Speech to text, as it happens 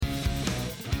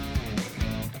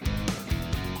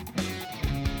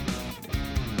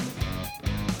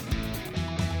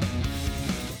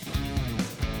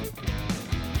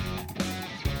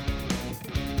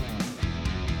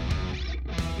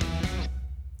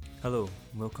Hello,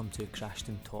 welcome to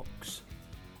Crashton Talks.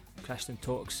 Crashton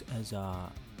Talks is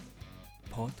a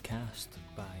podcast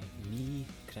by me,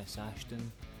 Chris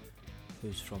Ashton,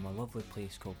 who's from a lovely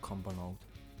place called Cumbernauld.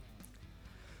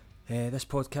 This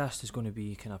podcast is going to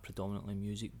be kind of predominantly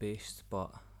music based, but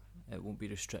it won't be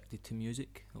restricted to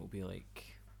music. It'll be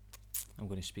like, I'm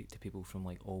going to speak to people from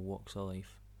like all walks of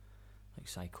life, like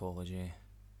psychology,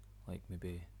 like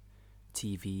maybe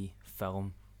TV,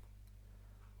 film,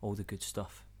 all the good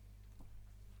stuff.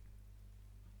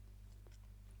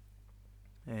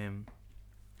 The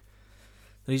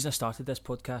reason I started this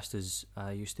podcast is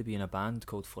I used to be in a band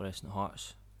called Fluorescent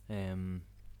Hearts, and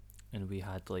we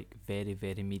had like very,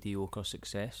 very mediocre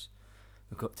success.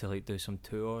 We got to like do some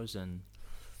tours, and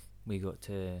we got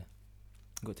to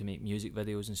make music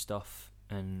videos and stuff,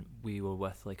 and we were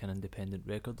with like an independent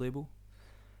record label,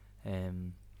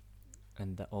 and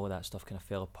all that stuff kind of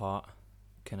fell apart.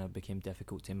 Kind of became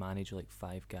difficult to manage like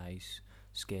 5 guys'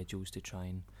 schedules to try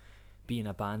and be in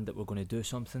a band that were going to do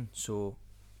something. So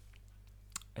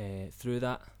through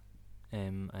that, I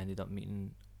ended up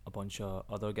meeting a bunch of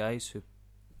other guys who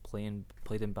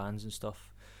played in bands and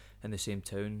stuff in the same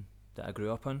town that I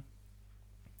grew up in.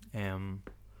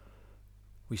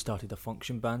 We started a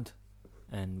function band,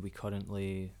 and we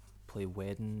currently play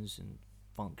weddings and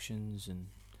functions and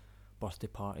birthday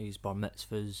parties, bar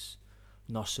mitzvahs,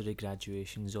 nursery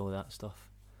graduations, all that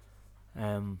stuff.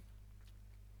 So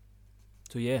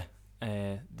yeah,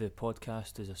 the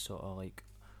podcast is a sort of like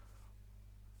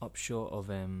upshot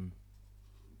of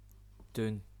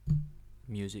doing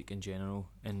music in general,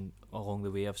 and along the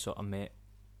way I've sort of met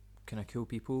kind of cool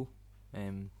people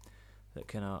that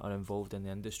kind of are involved in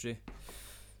the industry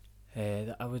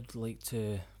that I would like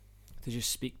to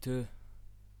just speak to,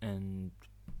 and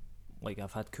like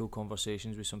I've had cool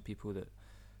conversations with some people that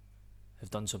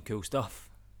have done some cool stuff,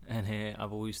 and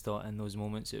I've always thought in those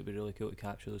moments it would be really cool to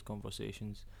capture those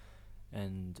conversations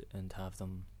and have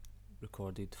them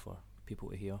recorded for people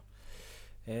to hear.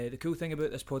 The cool thing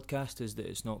about this podcast is that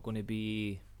it's not going to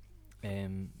be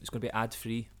it's going to be ad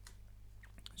free,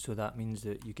 so that means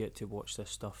that you get to watch this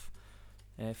stuff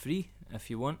free if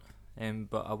you want,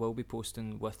 but I will be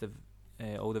posting with the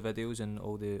all the videos and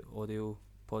all the audio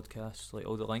podcasts, like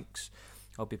all the links.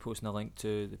 I'll be posting a link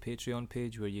to the Patreon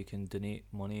page where you can donate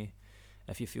money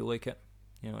if you feel like it.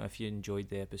 You know, if you enjoyed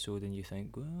the episode and you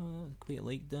think, well, I quite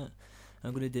like that,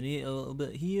 I'm going to donate a little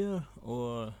bit here,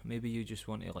 or maybe you just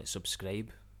want to like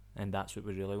subscribe, and that's what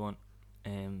we really want.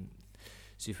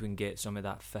 See if we can get some of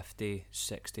that 50,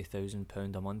 60,000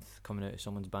 pound a month coming out of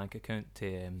someone's bank account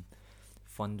to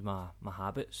fund my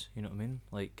habits. You know what I mean?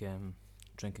 Like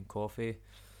drinking coffee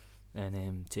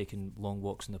and taking long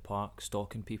walks in the park,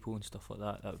 stalking people and stuff like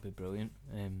that. That would be brilliant.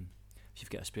 If you've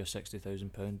got a spare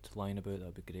 £60,000 lying about, that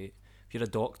would be great. If you're a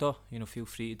doctor, you know, feel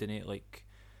free to donate like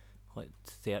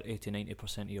 30 to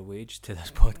 90% of your wage to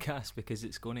this podcast, because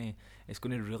it's gonna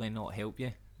really not help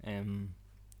you.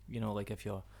 You know, like if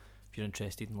you're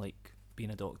interested in like being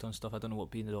a doctor and stuff, I don't know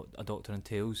what being a doctor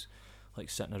entails, like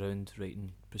sitting around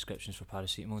writing prescriptions for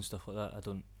paracetamol and stuff like that.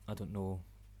 I don't know,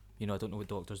 you know, I don't know what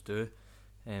doctors do.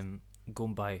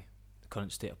 Going by the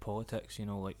current state of politics, you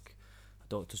know, like a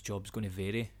doctor's job's going to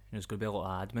vary, and there's going to be a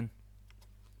lot of admin.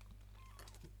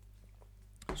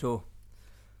 So,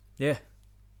 yeah,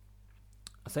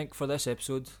 I think for this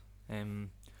episode,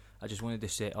 I just wanted to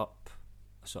set up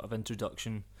a sort of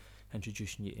introduction,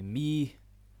 introducing you to me,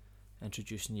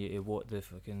 introducing you to what the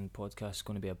fucking podcast is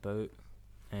going to be about.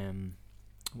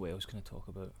 What else can I talk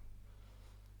about?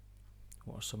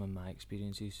 What are some of my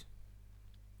experiences?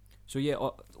 So yeah,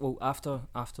 well after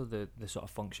the sort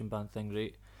of function band thing,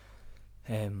 right?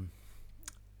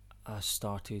 I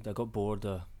got bored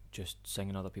of just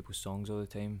singing other people's songs all the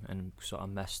time, and sort of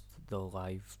missed the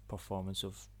live performance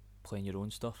of playing your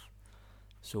own stuff.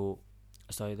 So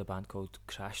I started a band called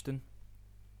Crashton,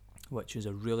 which is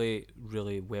a really,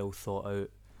 really well thought out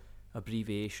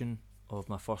abbreviation of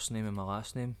my first name and my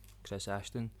last name, Chris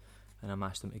Ashton, and I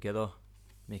mashed them together,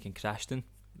 making Crashton,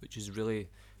 which is really,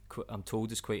 I'm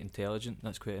told, is quite intelligent.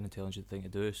 That's quite an intelligent thing to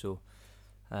do. So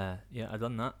yeah, I've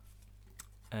done that,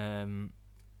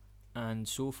 and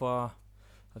so far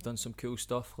I've done some cool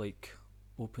stuff, like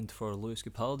opened for Lewis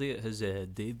Capaldi at his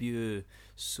debut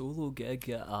solo gig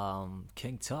at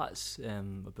King Tut's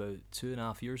about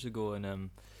 2.5 years ago, and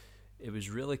it was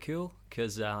really cool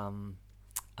because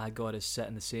I got to sit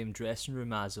in the same dressing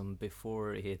room as him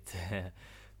before he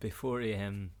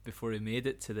made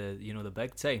it to the, you know, the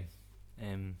big time.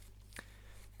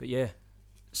 But yeah,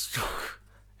 so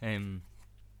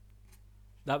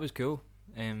that was cool.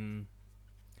 It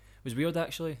was weird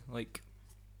actually. Like,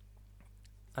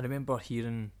 I remember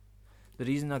hearing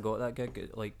the reason I got that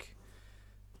gig, like,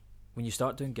 when you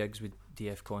start doing gigs with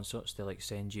DF Concerts, they like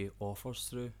send you offers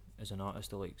through as an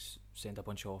artist. They like send a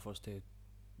bunch of offers to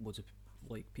loads of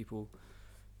like people,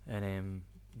 and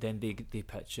then they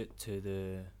pitch it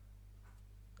to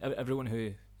everyone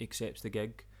who accepts the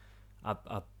gig.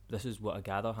 This is what I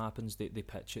gather happens. They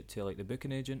pitch it to like the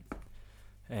booking agent,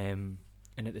 and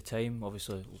at the time,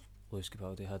 obviously, Lewis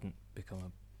Capaldi hadn't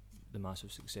become the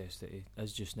massive success that he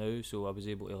is just now. So I was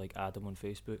able to like add him on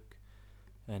Facebook,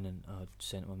 and then I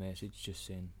sent him a message just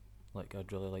saying like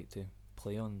I'd really like to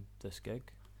play on this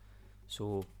gig.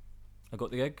 So I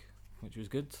got the gig, which was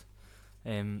good.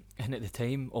 And at the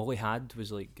time, all he had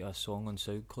was like a song on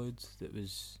SoundCloud it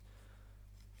was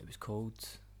called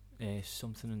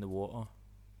Something in the Water,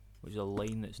 which is a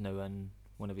line that's now in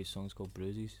one of his songs called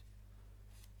Bruises.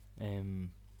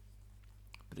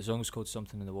 But the song was called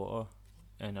Something in the Water,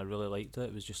 and I really liked it.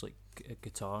 It was just like a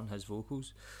guitar and his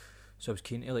vocals, so I was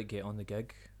keen to like get on the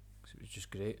gig, cause it was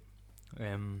just great.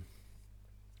 And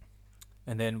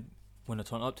then when I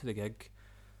turned up to the gig,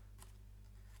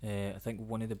 I think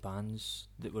one of the bands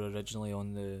that were originally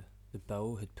on the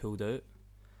bill had pulled out,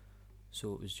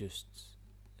 so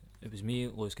it was me,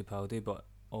 Lewis Capaldi, but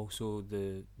also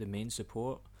the main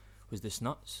support was the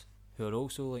Snuts, who are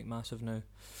also like massive now.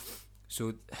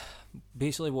 So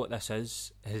basically what this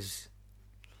is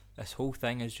this whole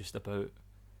thing is just about,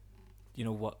 you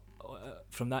know what,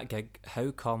 from that gig,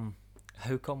 how come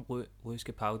Lewis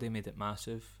Capaldi made it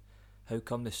massive, how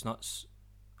come the Snuts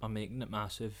are making it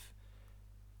massive,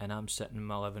 and I'm sitting in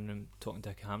my living room talking to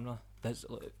a camera. That's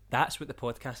what the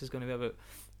podcast is going to be about.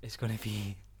 It's going to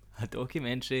be a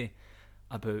documentary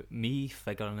about me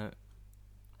figuring out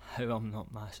how I'm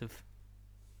not massive,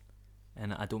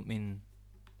 and I don't mean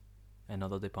in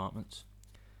other departments.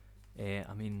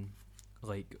 I mean,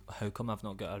 like, how come I've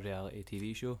not got a reality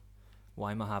TV show?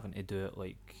 Why am I having to do it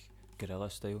like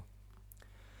guerrilla style?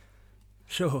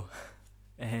 So,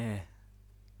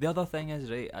 the other thing is,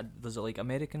 right, there's like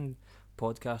American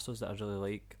podcasters that I really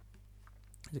like.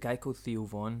 There's a guy called Theo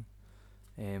Von.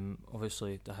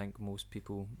 Obviously, I think most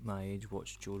people my age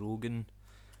watch Joe Rogan.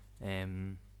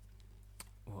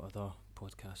 What other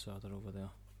podcasts are there over there?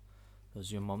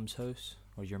 There's Your Mum's House,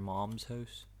 or Your Mom's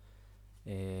House.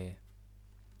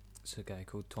 It's a guy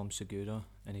called Tom Segura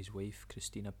and his wife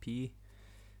Christina P.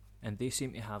 And they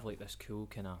seem to have like this cool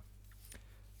kind of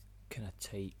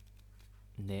tight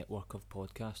network of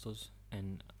podcasters,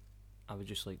 and I would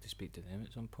just like to speak to them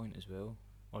at some point as well,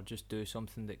 or just do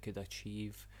something that could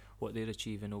achieve what they're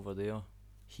achieving over there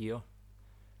here.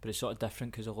 But it's sort of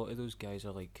different because a lot of those guys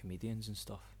are like comedians and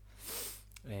stuff,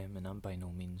 and I'm by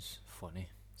no means funny.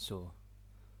 So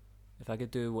if I could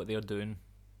do what they're doing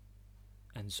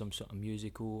in some sort of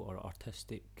musical or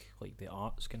artistic, like the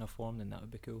arts kind of form, then that would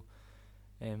be cool.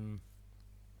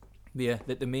 But yeah,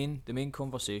 the main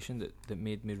conversation that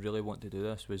made me really want to do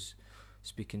this was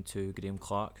speaking to Graham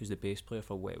Clark, who's the bass player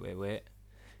for Wet Wet Wet,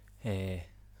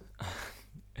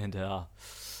 and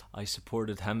I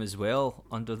supported him as well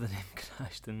under the name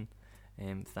Crashton,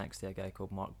 thanks to a guy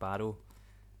called Mark Barrow.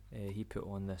 He put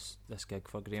on this gig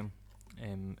for Graham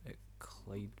at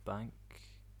Clydebank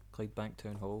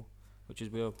Town Hall, which is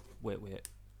where Wet Wet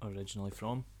originally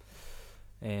from.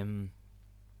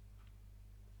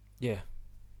 Yeah,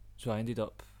 so I ended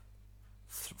up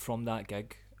from that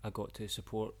gig I got to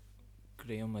support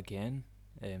Graham again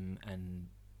in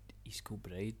East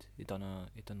Kilbride. He done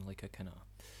like a kind of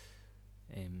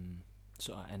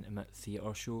sort of intimate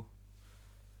theatre show.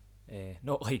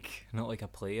 Not like a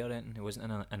play or anything. It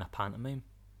wasn't in a pantomime,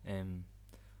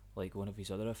 like one of his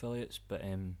other affiliates. But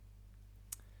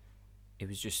it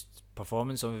was just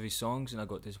performing some of his songs, and I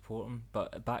got to support him.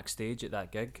 But backstage at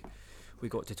that gig, we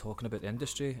got to talking about the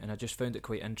industry, and I just found it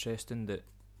quite interesting that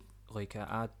like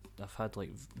I've had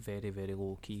like very, very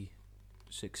low key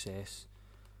success,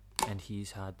 and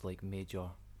he's had like major,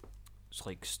 it's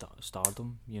like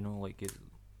stardom, you know, like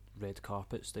red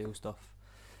carpet style stuff.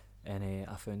 And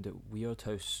I found it weird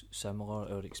how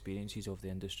similar our experiences of the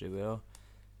industry were,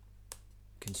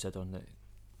 considering that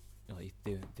like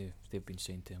they've been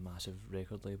signed to a massive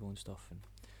record label and stuff and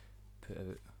put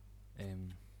out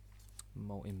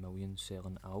multi-million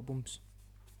selling albums.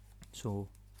 So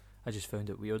I just found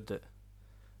it weird that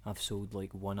I've sold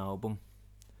like one album,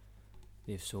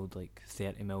 they've sold like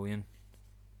 30 million,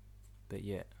 but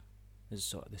yet there's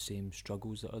sort of the same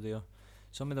struggles that are there.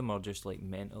 Some of them are just like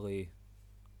mentally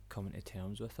coming to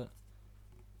terms with it.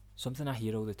 Something I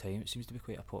hear all the time, it seems to be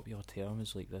quite a popular term,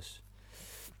 is like this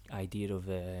idea of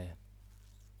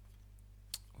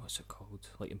what's it called,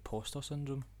 like imposter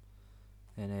syndrome.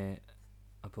 And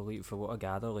I believe, for what I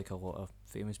gather, like a lot of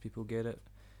famous people get it,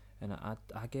 and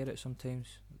I get it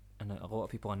sometimes, and a lot of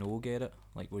people I know get it,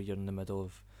 like where you're in the middle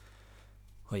of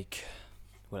like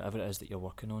whatever it is that you're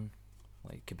working on,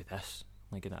 like it could be this,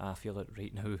 like, and I feel it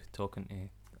right now talking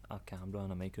to a camera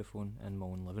and a microphone in my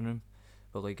own living room,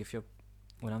 but like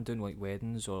when I'm doing like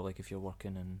weddings, or like if you're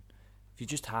working in, if you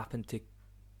just happen to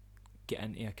get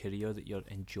into a career that you're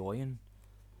enjoying,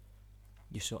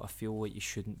 you sort of feel like you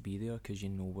shouldn't be there because you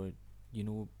know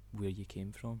where you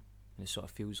came from, and it sort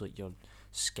of feels like you're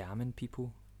scamming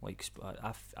people. Like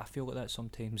I feel like that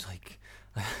sometimes. Like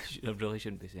I really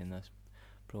shouldn't be saying this,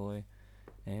 probably.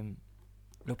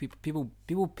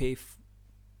 People pay for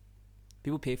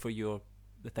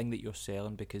the thing that you're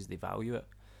selling because they value it,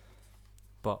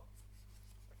 but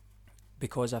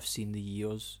because I've seen the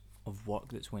years of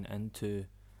work that's went into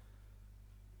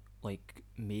like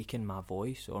making my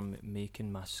voice or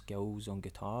making my skills on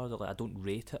guitar, like I don't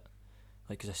rate it,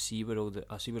 like, because I see where all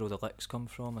the licks come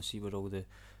from, I see where all the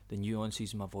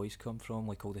nuances of my voice come from,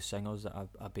 like all the singers that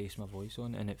I base my voice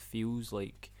on, and it feels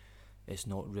like it's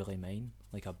not really mine,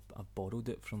 like I borrowed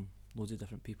it from loads of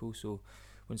different people. So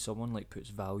when someone like puts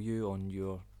value on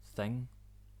your thing,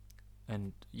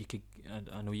 and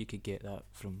I know you could get that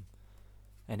from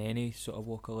in any sort of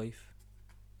walk of life,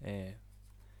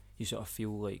 you sort of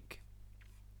feel like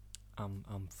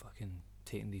I'm fucking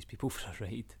taking these people for a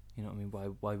ride. You know what I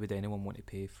mean? Why would anyone want to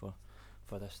pay for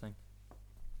this thing?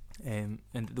 And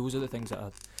those are the things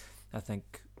that I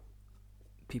think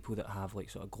people that have like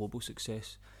sort of global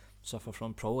success suffer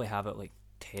from. Probably have it like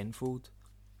tenfold.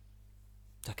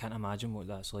 I can't imagine what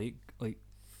that's like. Like,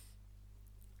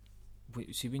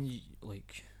 see, when you,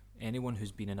 like, anyone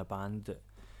who's been in a band that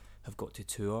have got to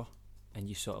tour, and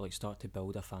you sort of like start to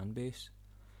build a fan base,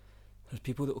 there's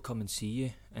people that will come and see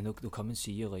you, and they'll come and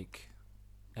see you like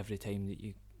every time that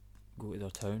you go to their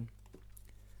town,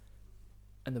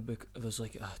 and there's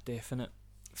like a definite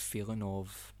feeling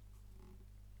of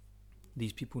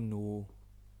these people know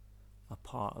a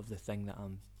part of the thing that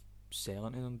I'm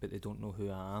selling to them, but they don't know who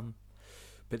I am.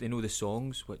 But they know the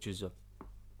songs, which is a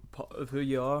part of who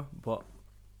you are, but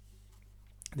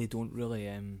they don't really.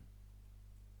 It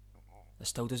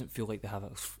still doesn't feel like they have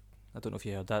it. I don't know if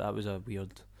you heard that. That was a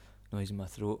weird noise in my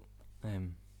throat.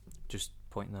 Just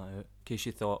pointing that out in case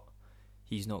you thought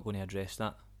he's not going to address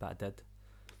that, but I did.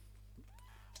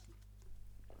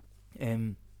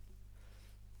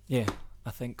 Yeah,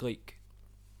 I think like,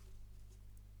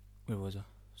 where was I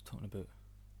was talking about?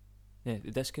 Yeah,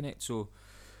 the disconnect. So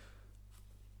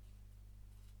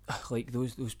like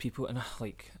those people, and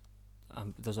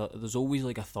there's always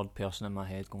like a third person in my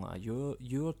head going like,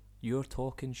 you're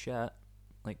talking shit,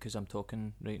 like, because I'm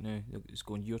talking right now, it's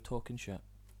going, you're talking shit.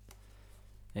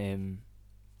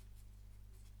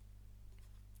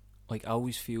 Like, I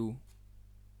always feel,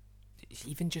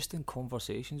 even just in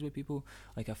conversations with people,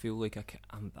 like I feel like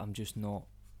I'm just not,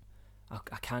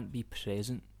 I can't be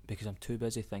present because I'm too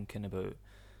busy thinking about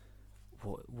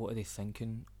what are they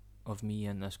thinking of me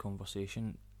in this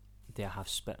conversation. Do I have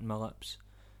spit in my lips?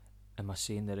 Am I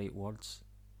saying the right words?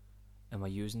 Am I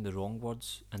using the wrong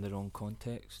words in the wrong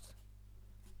context?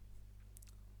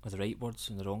 Or the right words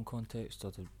in the wrong context,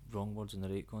 or the wrong words in the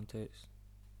right context?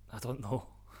 I don't know.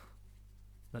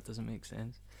 That doesn't make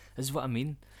sense. This is what I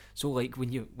mean. So like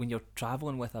when you're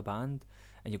travelling with a band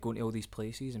and you're going to all these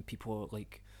places and people are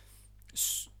like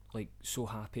so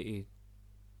happy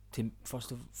to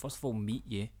first of all meet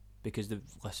you because they've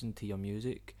listened to your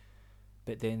music,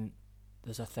 but then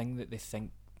there's a thing that they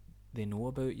think they know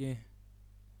about you,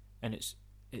 and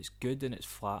it's good and it's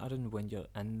flattering when you're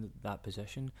in that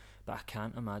position, but I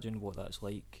can't imagine what that's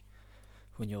like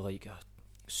when you're like a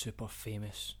super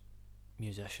famous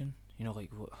musician. You know, like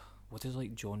what does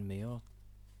like John Mayer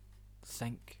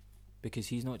think? Because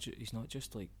he's not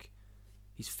just like,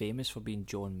 he's famous for being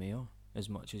John Mayer as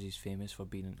much as he's famous for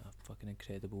being a fucking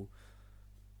incredible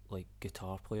like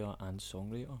guitar player and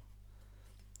songwriter.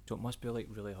 So it must be like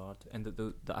really hard,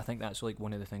 and I think that's like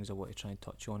one of the things I want to try and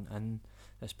touch on in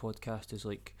this podcast is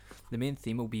like, the main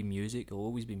theme will be music. It'll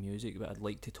always be music, but I'd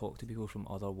like to talk to people from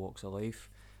other walks of life.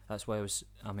 That's why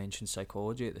I mentioned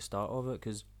psychology at the start of it,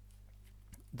 because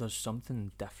there's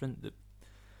something different that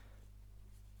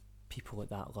people at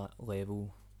that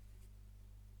level,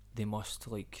 they must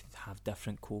like have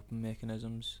different coping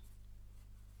mechanisms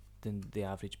than the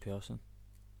average person.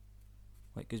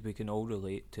 Like, because we can all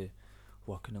relate to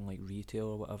working in like retail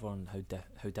or whatever, and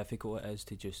how difficult it is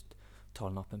to just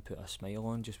turn up and put a smile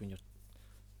on just when you're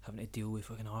having to deal with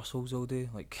fucking arseholes all day.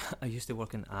 Like, I used to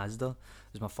work in Asda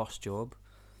as my first job,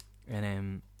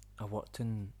 and I worked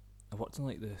in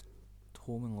like the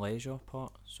home and leisure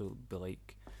part, so it'd be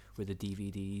like where the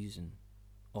DVDs and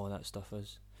all that stuff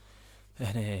is.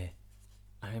 And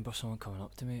I remember someone coming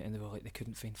up to me and they were like, they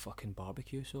couldn't find fucking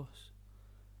barbecue sauce.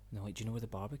 And they're like, do you know where the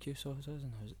barbecue sauce is?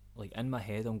 And I was like, in my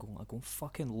head, I'm going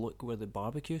fucking look where the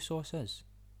barbecue sauce is.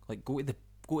 Like, go to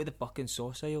the fucking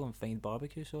sauce aisle and find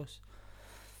barbecue sauce.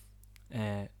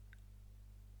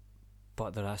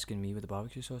 But they're asking me where the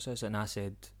barbecue sauce is, and I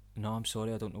said, no, I'm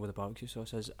sorry, I don't know where the barbecue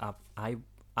sauce is.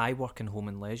 I work in home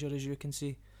and leisure, as you can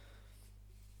see.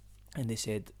 And they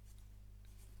said,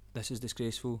 this is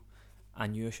disgraceful. I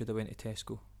knew I should have went to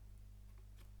Tesco.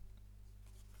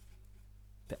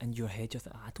 But in your head, you're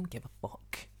thinking, I don't give a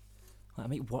fuck. Like, I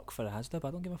might work for Asda, but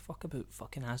I don't give a fuck about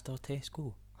fucking Asda or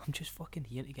Tesco. I'm just fucking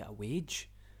here to get a wage.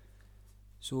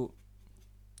 So,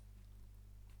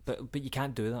 but you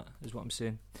can't do that, is what I'm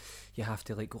saying. You have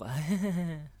to like go,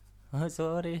 oh,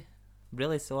 sorry,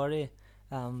 really sorry.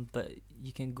 But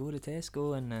you can go to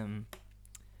Tesco and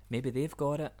maybe they've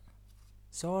got it.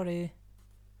 Sorry.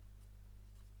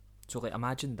 So like,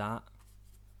 imagine that,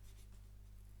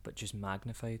 but just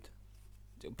magnified.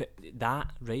 But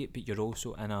that, right? But you're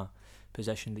also in a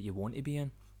position that you want to be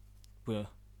in, where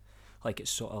like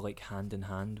it's sort of like hand in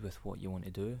hand with what you want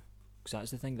to do. Because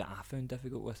that's the thing that I found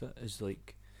difficult with it, is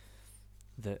like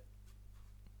that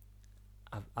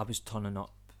I was turning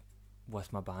up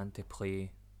with my band to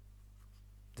play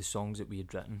the songs that we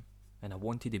had written, and I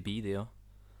wanted to be there,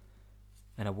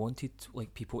 and I wanted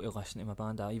like people to listen to my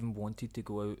band. I even wanted to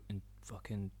go out and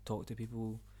fucking talk to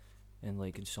people, and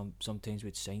like, and sometimes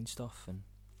we'd sign stuff, and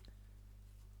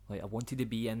like I wanted to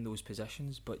be in those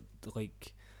positions, but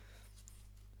like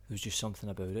there was just something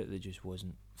about it that just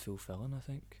wasn't fulfilling, I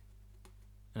think.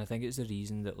 And I think it's the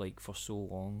reason that like for so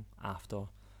long after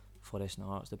Fluorescent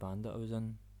Arts, the band that I was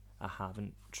in, I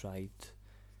haven't tried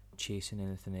chasing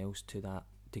anything else to that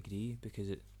degree, because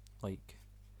it like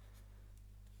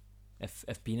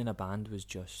if being in a band was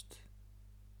just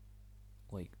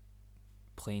like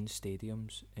playing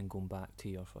stadiums and going back to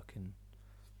your fucking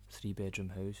 3-bedroom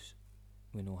house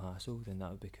with no hassle, then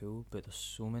that would be cool. But there's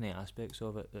so many aspects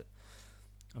of it that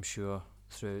I'm sure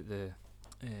throughout the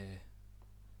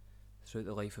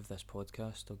life of this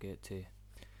podcast I'll get to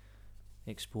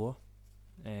explore.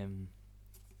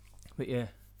 But yeah,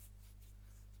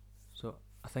 so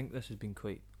I think this has been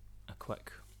quite a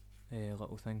quick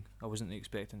little thing. I wasn't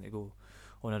expecting to go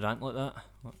on a rant like that,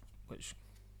 which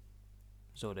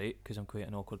is alright because I'm quite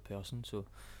an awkward person, so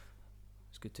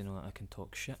it's good to know that I can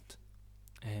talk shit.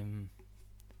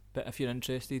 But if you're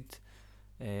interested,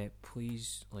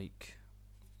 please, like,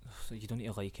 so you don't need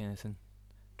to like anything,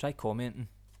 try commenting.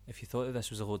 If you thought that this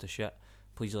was a load of shit,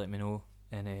 please let me know,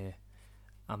 and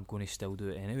I'm going to still do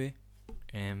it anyway.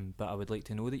 But I would like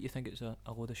to know that you think it's a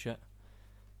load of shit,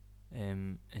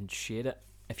 and share it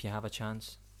if you have a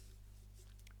chance.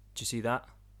 Do you see that?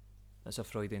 That's a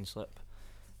Freudian slip.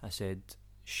 I said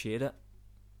share it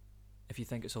if you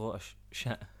think it's a lot of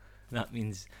shit. That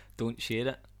means don't share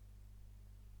it.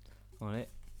 Alright.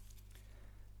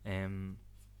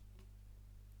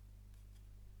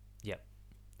 Yep.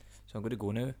 So I'm going to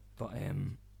go now, but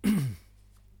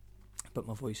but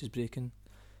my voice is breaking,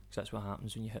 because that's what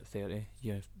happens when you hit 30.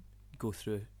 You go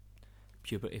through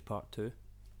puberty part 2.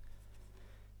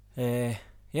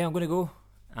 Yeah, I'm going to go,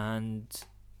 and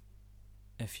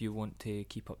if you want to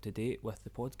keep up to date with the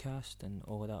podcast and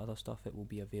all of that other stuff, it will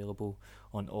be available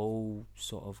on all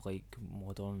sort of like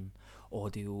modern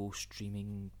audio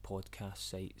streaming podcast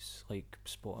sites like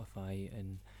Spotify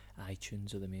and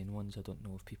iTunes are the main ones. I don't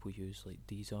know if people use like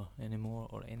Deezer anymore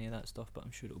or any of that stuff, but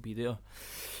I'm sure it'll be there.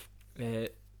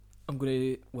 I'm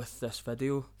going to, with this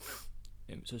video,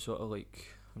 it's a sort of like,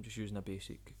 I'm just using a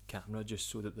basic camera just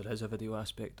so that there is a video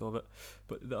aspect of it,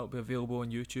 but that'll be available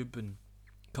on YouTube and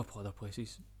a couple other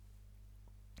places,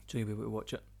 so you'll be able to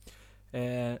watch it.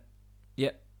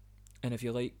 Yeah, and if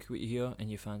you like what you hear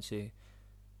and you just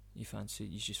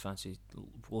fancy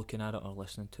looking at it or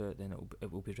listening to it, then it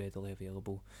will be readily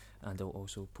available, and I'll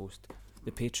also post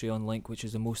the Patreon link, which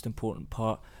is the most important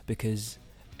part, because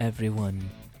everyone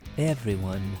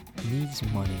needs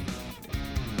money.